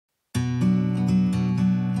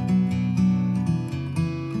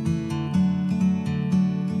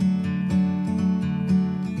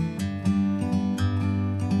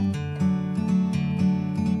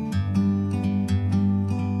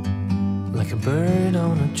bird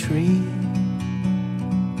on a tree.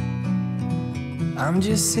 I'm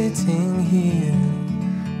just sitting here.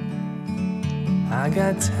 I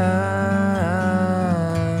got time.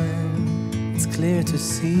 It's clear to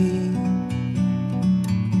see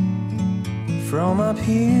from up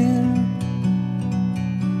here.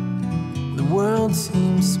 The world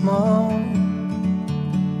seems small.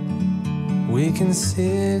 We can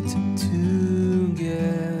sit together.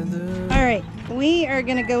 All right, we are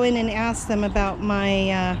gonna go in and ask them about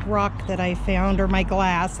my rock that I found, or my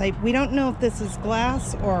glass. We don't know if this is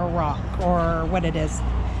glass or a rock or what it is.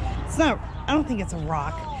 It's not, I don't think it's a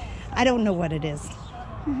rock. I don't know what it is.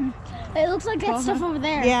 It looks like that stuff over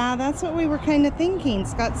there. Yeah, that's what we were kind of thinking.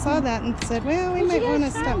 Scott saw that and said, well, we might want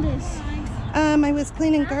to stop. I was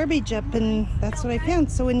cleaning garbage up and that's what I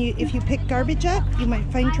found. So if you pick garbage up, you might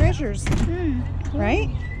find treasures. Right?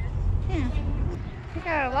 Yeah. We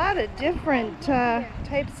got a lot of different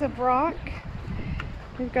types of rock.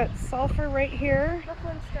 We've got sulfur right here.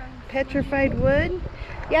 Petrified wood.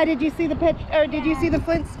 Yeah, did you see the did you see the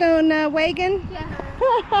Flintstone wagon? Yeah.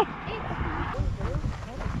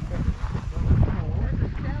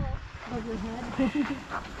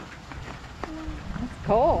 That's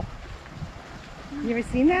cool. You ever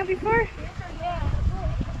seen that before?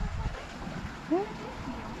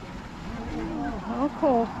 Oh,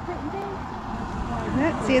 cool.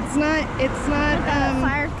 See, it's not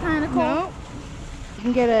fire kind of cool. no. You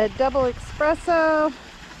can get a double espresso,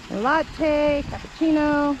 a latte,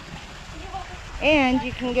 cappuccino, and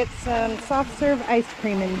you can get some soft serve ice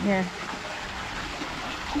cream in here.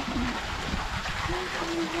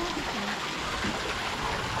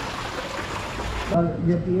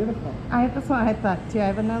 You're beautiful. That's what I thought too. I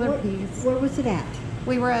have another piece. Where was it at?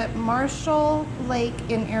 We were at Marshall Lake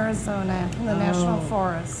in Arizona, in the National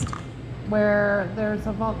Forest, where there's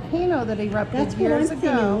a volcano that erupted That's what years I'm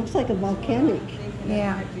thinking. It ago. looks like a volcanic.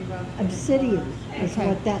 Yeah. Obsidian is Okay.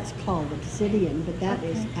 what that's called, obsidian, but that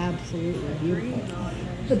is absolutely beautiful.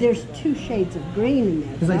 But there's two shades of green in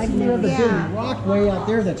there. Because I see you have the big rock way out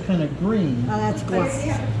there that's kind of green. Oh, that's glass.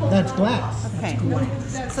 That's glass. Okay.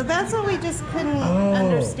 So that's what we just couldn't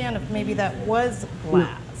understand, if maybe that was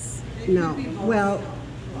glass. No. Well,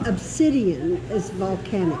 obsidian is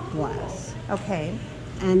volcanic glass. Okay.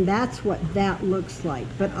 And that's what that looks like.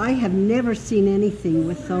 But I have never seen anything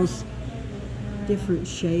with those different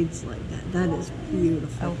shades like that. That is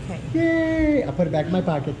beautiful. Okay. Yay! I'll put it back in my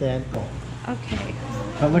pocket then. Okay.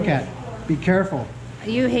 But look at it. Be careful.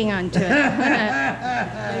 You hang on to it.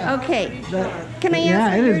 Okay. Can I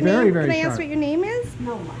ask what it is your very, name? very Can I ask sharp. what your name is?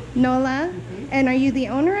 Nola. Nola. And are you the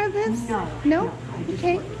owner of this? No. No?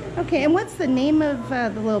 Okay. Okay. And what's the name of the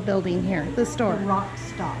little building here? The store? The rock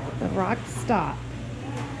stop. The Rock Stop.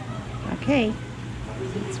 Okay.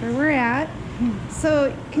 That's where we're at.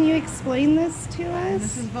 So, can you explain this to us?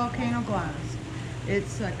 This is volcano glass.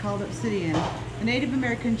 It's called obsidian. The Native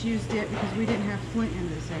Americans used it because we didn't have flint in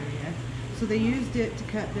this area. So they used it to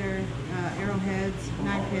cut their arrowheads,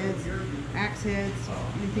 knife heads, axe heads,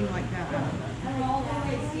 anything like that. Wow,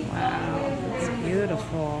 that's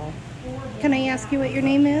beautiful. Can I ask you what your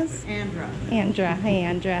name is? Andra. Andra. Hey,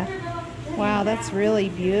 Andra. Wow, that's really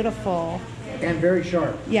beautiful. And very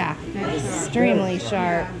sharp. Yeah, extremely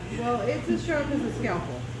sharp. Well, it's as sharp as a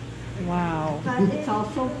scalpel. Wow. But it's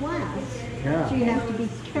also glass. Yeah. So you have to be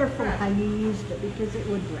careful how you used it because it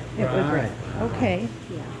would break. It would break. Right. Okay.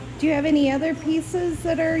 Yeah. Do you have any other pieces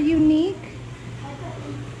that are unique?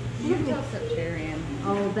 Septarian.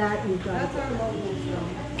 Oh, that you got. That's our local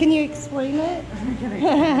stone. Can you explain it?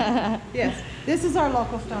 Yes, this is our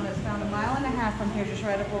local stone. It's found 1.5 miles from here, just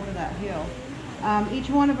right up over that hill. Each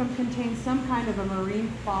one of them contains some kind of a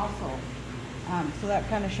marine fossil. So that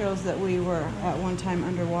kind of shows that we were at one time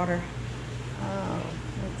underwater. Oh,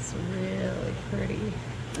 that's really pretty.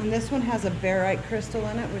 And this one has a barite crystal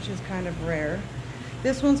in it, which is kind of rare.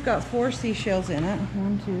 This one's got 4 seashells in it.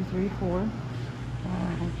 1, 2, 3, 4.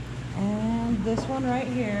 And this one right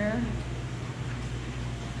here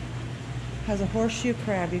has a horseshoe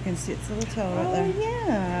crab. You can see its little toe right there. Oh,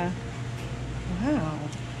 yeah. Wow.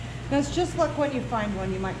 Now it's just like when you find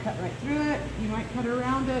one, you might cut right through it, you might cut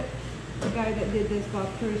around it. The guy that did this, Bob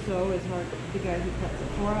Crusoe, is the guy who cuts it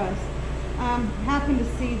for us, happened to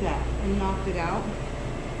see that and knocked it out.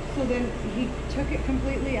 So then he took it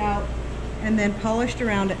completely out and then polished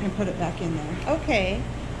around it and put it back in there. Okay.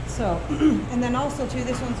 So, and then also too,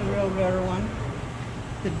 this one's a real rare one,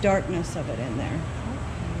 the darkness of it in there.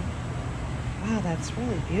 Wow, that's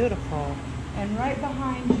really beautiful. And right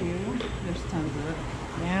behind you, there's tons of it.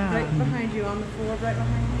 Yeah. Right behind you on the floor, right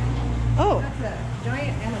behind you. Oh. That's a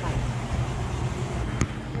giant ammonite.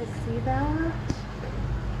 Let's see that.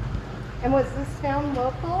 And was this found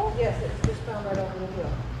local? Yes, it's just found right over the hill.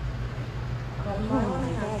 About a mile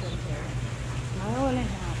and a half from here. Mile and a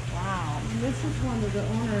half. Wow. And this is one that the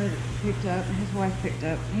owner picked up, and his wife picked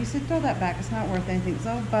up. He said, throw that back, it's not worth anything. It's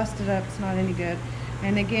all busted up, it's not any good.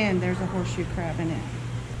 And again, there's a horseshoe crab in it.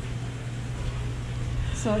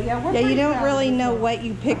 So yeah, we're Yeah, you pretty don't proud of really this know one. what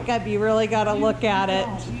you pick up. You really got to look at it.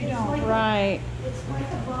 You don't. Right. It's like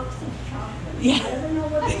a box of chocolates. Yeah. I don't know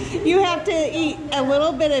what it is. You have to eat a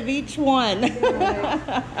little bit of each one.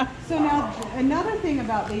 So now, another thing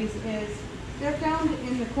about these is they're found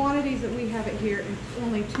in the quantities that we have it here in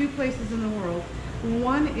only 2 places in the world.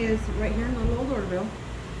 One is right here in Little Old Orderville,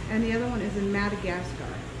 and the other one is in Madagascar.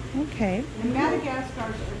 Okay. And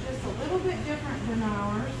Madagascars are just a little bit different than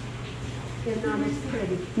ours. They're not as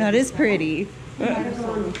pretty. That is pretty. Right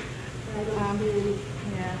on.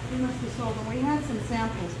 Yeah, we must have sold them. We had some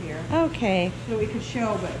samples here Okay. that we could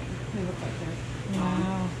show, but they look like they're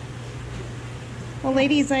Wow. Well,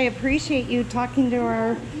 ladies, I appreciate you talking to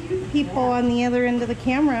our people on the other end of the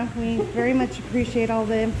camera. We very much appreciate all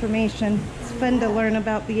the information. It's fun to learn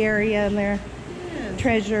about the area and their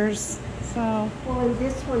treasures. So, Well, and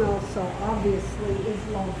this one also obviously is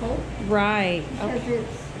local right. because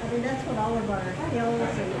it's, I mean, that's what all of our hills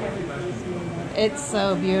and everything's made of. It's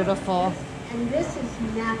so beautiful. And this is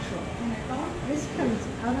natural. This comes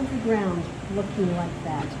out of the ground looking like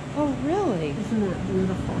that. Oh, really? Isn't that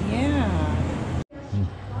beautiful? Yeah.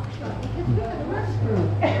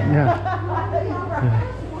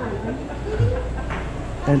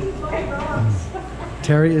 And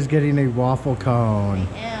Terry is getting a waffle cone.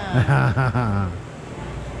 Yeah.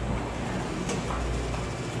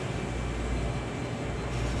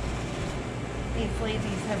 These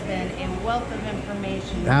ladies have been a wealth of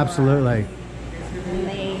information. for us. Absolutely. And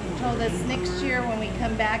they told us next year when we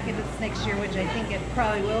come back, if it's next year, which I think it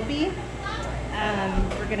probably will be,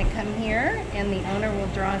 we're going to come here and the owner will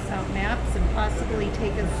draw us out maps and possibly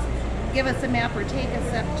give us a map or take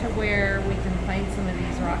us up to where we can find some of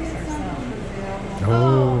these rocks ourselves.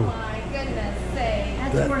 Oh my goodness sake.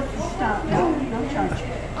 That's worth the stop. No charge.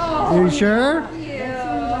 Oh, Are you sure? thank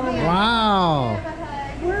you. Wow.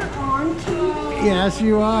 We're on TV. Yes,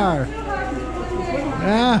 you are. Oh,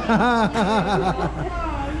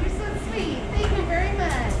 you're so sweet. Thank you very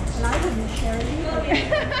much. And I wouldn't share it either.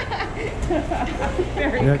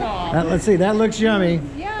 Very Yeah, cool. let's see, that looks yummy.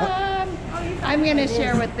 Yum. I'm going to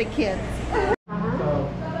share with the kids.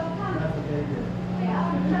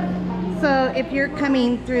 So if you're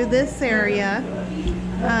coming through this area,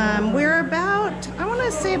 we're about, I want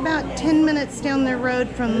to say about 10 minutes down the road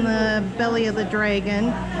from the Belly of the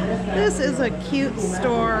Dragon. This is a cute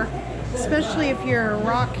store, especially if you're a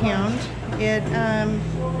rock hound.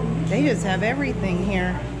 They just have everything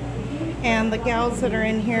here. And the gals that are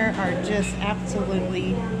in here are just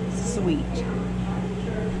absolutely sweet.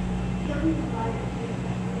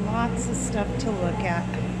 Lots of stuff to look at.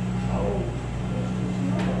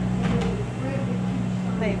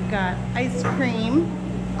 They've got ice cream,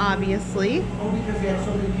 obviously.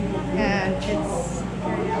 And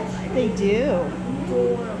they do.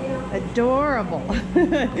 Adorable.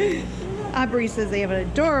 Aubrey says they have an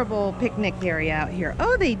adorable picnic area out here.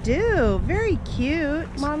 Oh, they do. Very cute.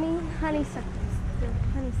 Mommy, honeysuckles. The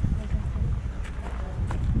honeysuckles.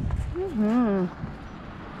 Mm-hmm.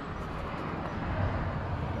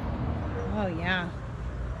 Oh, yeah.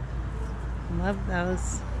 Love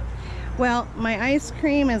those. Well, my ice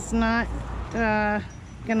cream is not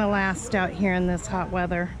gonna last out here in this hot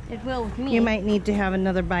weather. It will with me. You might need to have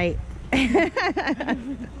another bite.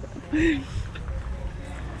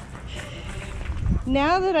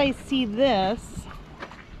 Now that I see this,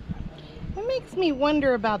 it makes me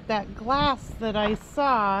wonder about that glass that I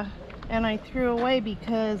saw and I threw away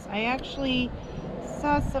because I actually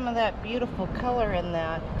saw some of that beautiful color in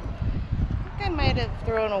that. I think I might have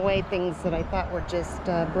thrown away things that I thought were just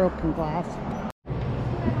broken glass.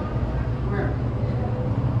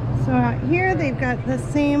 So out here they've got the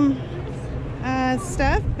same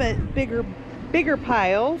stuff, but bigger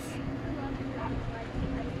piles.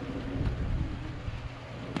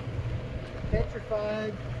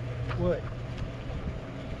 Petrified wood.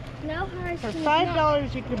 No hard For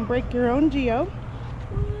 $5 you can break your own geo.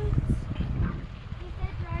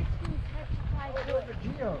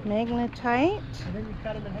 Magnetite. And then you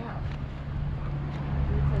cut them in half.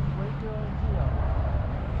 It says break your own geo.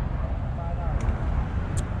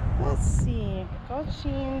 $5. Let's see. Gold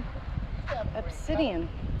sheen obsidian.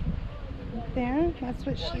 Right there. That's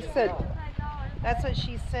what she said. That's what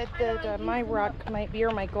she said that my rock might be, or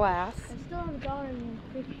my glass. I still have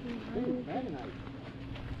 $1.50.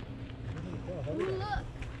 Ooh, look.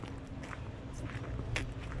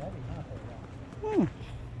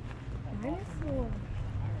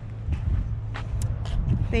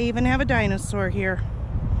 They even have a dinosaur here.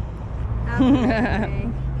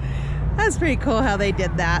 Absolutely. That's pretty cool how they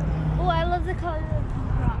did that. Oh, I love the color of the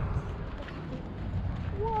rocks.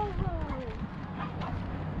 Whoa.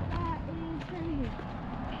 That is pretty.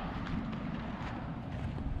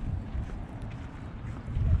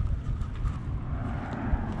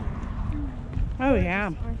 Oh yeah.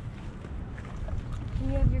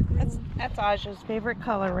 You have your green. That's Aja's favorite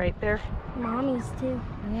color right there. Mommy's too.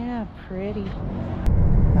 Yeah, pretty.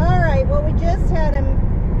 All right, well, we just had a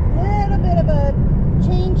little bit of a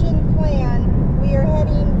change in plan. We are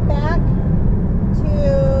heading back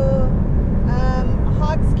to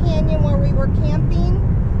Hawks Canyon where we were camping.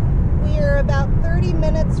 We are about 30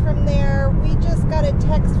 minutes from there. We just got a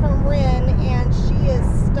text from Rin and she is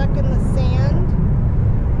stuck in the sand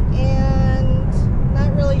and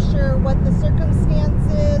not really sure what the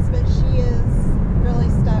circumstance is, but she is really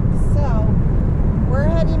stuck. So we're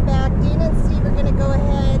heading back. Dana and Steve are gonna go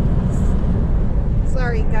ahead.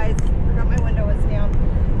 Sorry guys, forgot my window was down.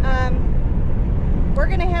 We're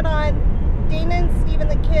gonna head on. Dana and Steve and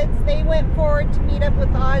the kids, they went forward to meet up with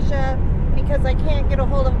Aja because I can't get a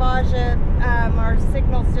hold of Aja. Our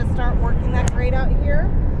signals just aren't working that great out here.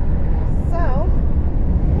 So,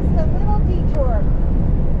 just a little detour.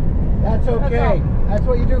 That's okay. That's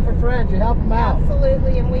what you do for friends. You help them out.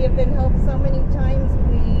 Absolutely, and we have been helped so many times.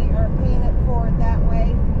 We are paying it forward that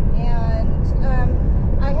way. And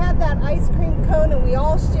I had that ice cream cone and we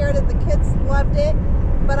all shared it. The kids loved it,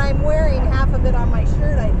 but I'm wearing half of it on my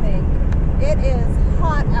shirt, I think. It is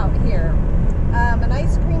hot out here. And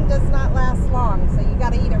ice cream does not last long, so you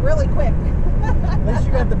got to eat it really quick. At least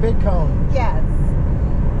you got the big cone. Yes.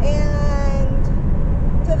 And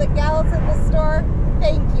to the gals at the store,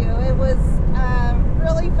 thank you. It was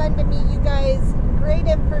really fun to meet you guys. Great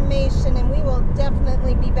information, and we will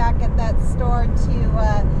definitely be back at that store to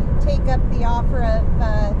take up the offer of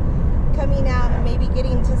coming out and maybe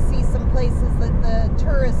getting to see some places that the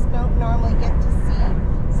tourists don't normally get to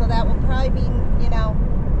see. So that will probably be, you know,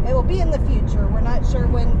 it will be in the future. We're not sure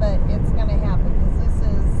when, but it's going to happen because this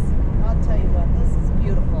is, I'll tell you what, this is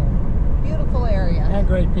beautiful. Beautiful area. And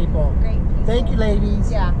great people. Great people. Thank you,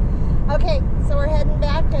 ladies. Yeah. Okay, so we're heading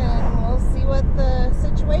back and we'll see what the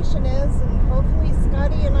situation is, and hopefully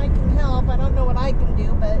Scotty and I can help. I don't know what I can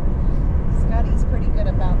do, but Scotty's pretty good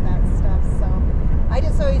about that stuff, so I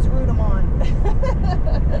just always root him on.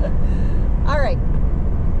 All right,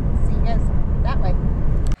 see you guys that way.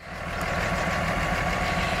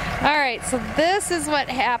 All right, so this is what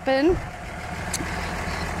happened,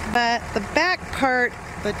 but the back part,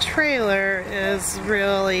 the trailer, is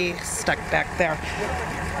really stuck back there.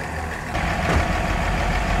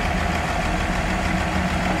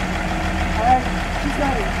 She's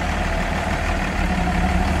got it.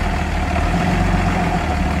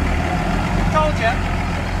 Told you.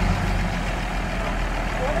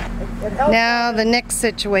 Now the next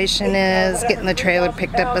situation is getting the trailer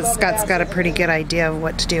picked up, but Scott's got a pretty good idea of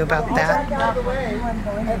what to do about that.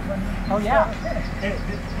 Oh yeah.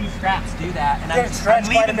 These straps do that, and I'm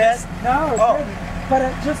leaving this. No, but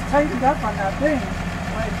it just tightened up on that thing,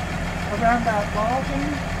 like around that ball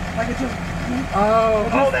thing, like it just.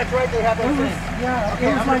 Oh, that's right. They have those things. Yeah.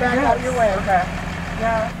 Okay, I'm gonna back out of your way. Okay.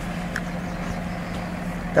 Yeah.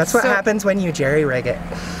 That's what happens when you jerry rig it.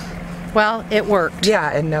 Well, it worked.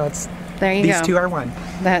 Yeah, and now it's There you these go. two are one.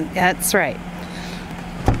 That's right.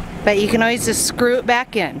 But you can always just screw it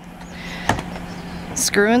back in.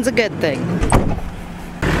 Screwing's a good thing.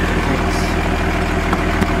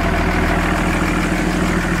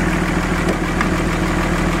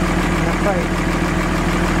 Not quite.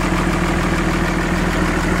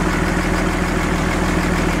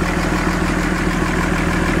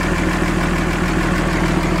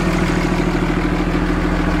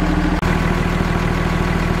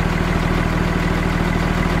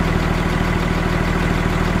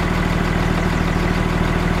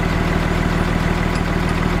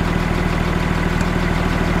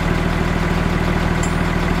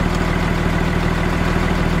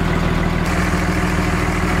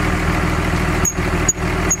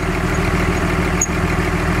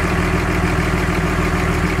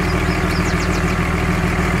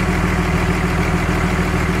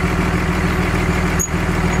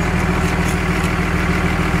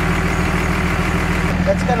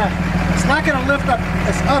 It's not gonna lift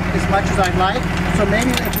us up as much as I'd like, so maybe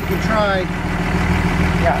if you can try,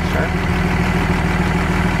 Yeah, sure.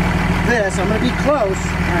 this. I'm gonna be close.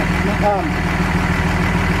 I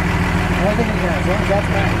think as long as that's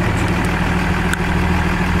right.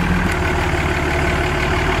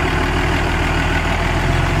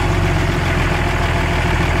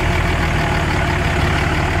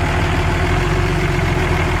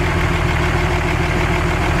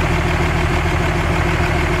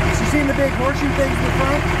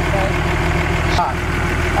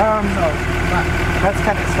 That's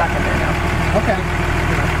kind of stuck in there now. Okay.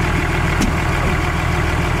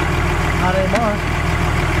 Not anymore.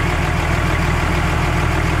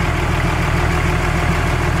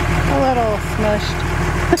 A little smushed.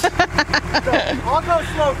 So I'll go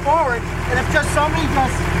slow forward, and if just somebody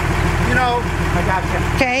just, you know, I got you.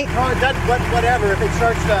 Okay. no, it doesn't, whatever, if it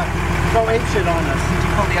starts to go ape shit on us. Did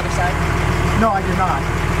you pull the other side? No, I did not.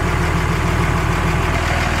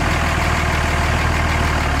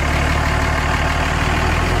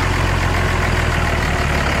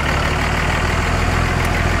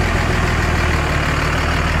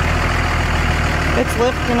 It's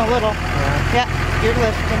lifting a little. Yeah, you're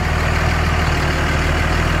lifting.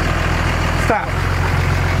 Stop.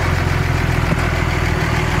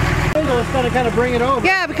 It's going to kind of bring it over.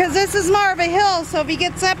 Yeah, because this is more of a hill, so if he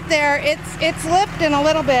gets up there, it's lifting a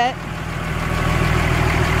little bit.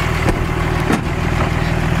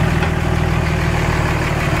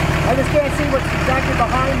 I just can't see what's exactly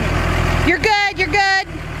behind me. You're good, you're good.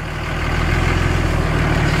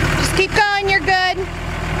 Just keep going, you're good.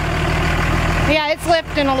 Yeah, it's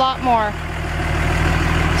lifting a lot more.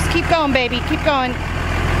 Just keep going, baby, keep going.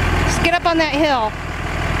 Just get up on that hill.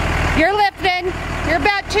 You're lifting. You're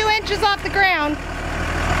about 2 inches off the ground.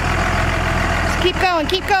 Just keep going,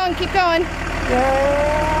 keep going, keep going.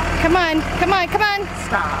 Yeah. Come on, come on, come on.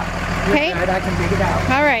 Stop. Okay. Good, I can dig it out.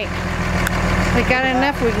 All right. We got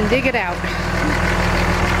enough, we can dig it out.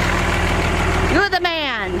 You're the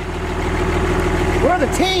man. We're the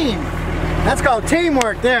team. That's called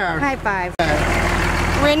teamwork there. High five.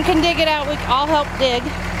 Rin can dig it out. I'll help dig. Do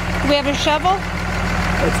we have a shovel?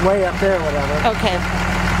 It's way up there, whatever. Okay.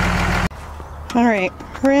 All right.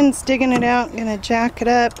 Rin's digging it out. Gonna jack it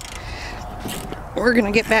up. We're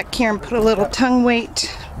gonna get back here and put a little tongue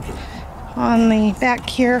weight on the back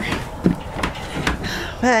here.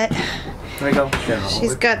 But There we go.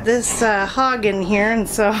 she's got this hog in here, and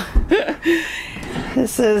so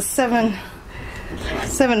this is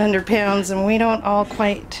 700 pounds, and we don't all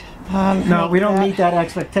quite No, we don't meet that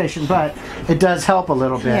expectation, but it does help a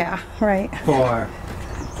little bit. Yeah, right. For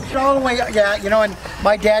all the way, yeah, you know, and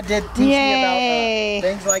my dad did teach me Yay. about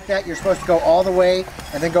things like that. You're supposed to go all the way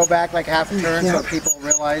and then go back like half a turn so people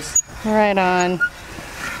realize. Right on.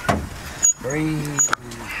 Breathe,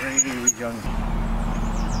 young.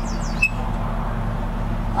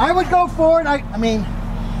 I would go forward. I mean,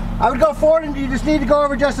 I would go forward, and you just need to go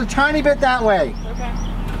over just a tiny bit that way.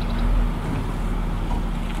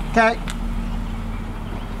 Okay.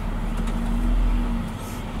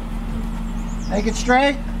 Make it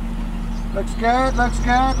straight. Looks good, looks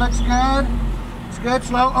good, looks good. It's good,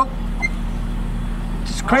 slow. Oh.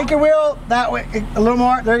 Just crank your wheel that way. A little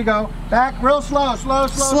more. There you go. Back, real slow, slow,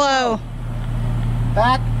 slow. Slow.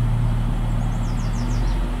 Back.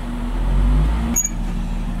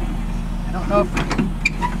 I don't know if...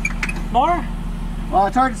 More? Well,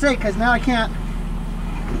 it's hard to say because now I can't.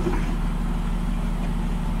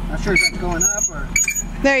 Not sure if that's going up or...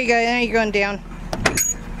 There you go. Now you're going down.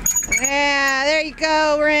 Yeah, there you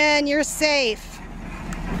go, Ren. You're safe.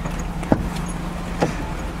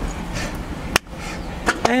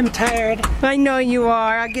 I am tired. I know you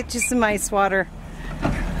are. I'll get you some ice water.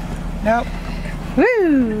 Nope.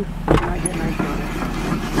 Woo! I get nice water.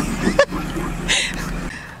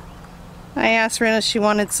 I asked Ren if she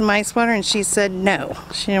wanted some ice water, and she said no.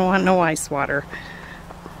 She didn't want no ice water.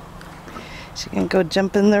 She can go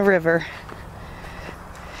jump in the river.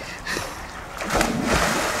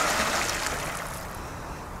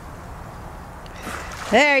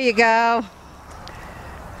 There you go.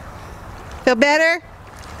 Feel better?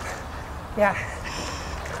 Yeah.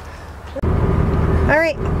 All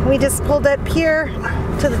right, we just pulled up here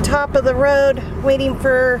to the top of the road, waiting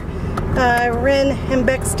for Ren and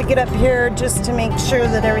Bex to get up here just to make sure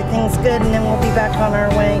that everything's good, and then we'll be back on our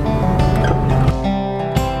way.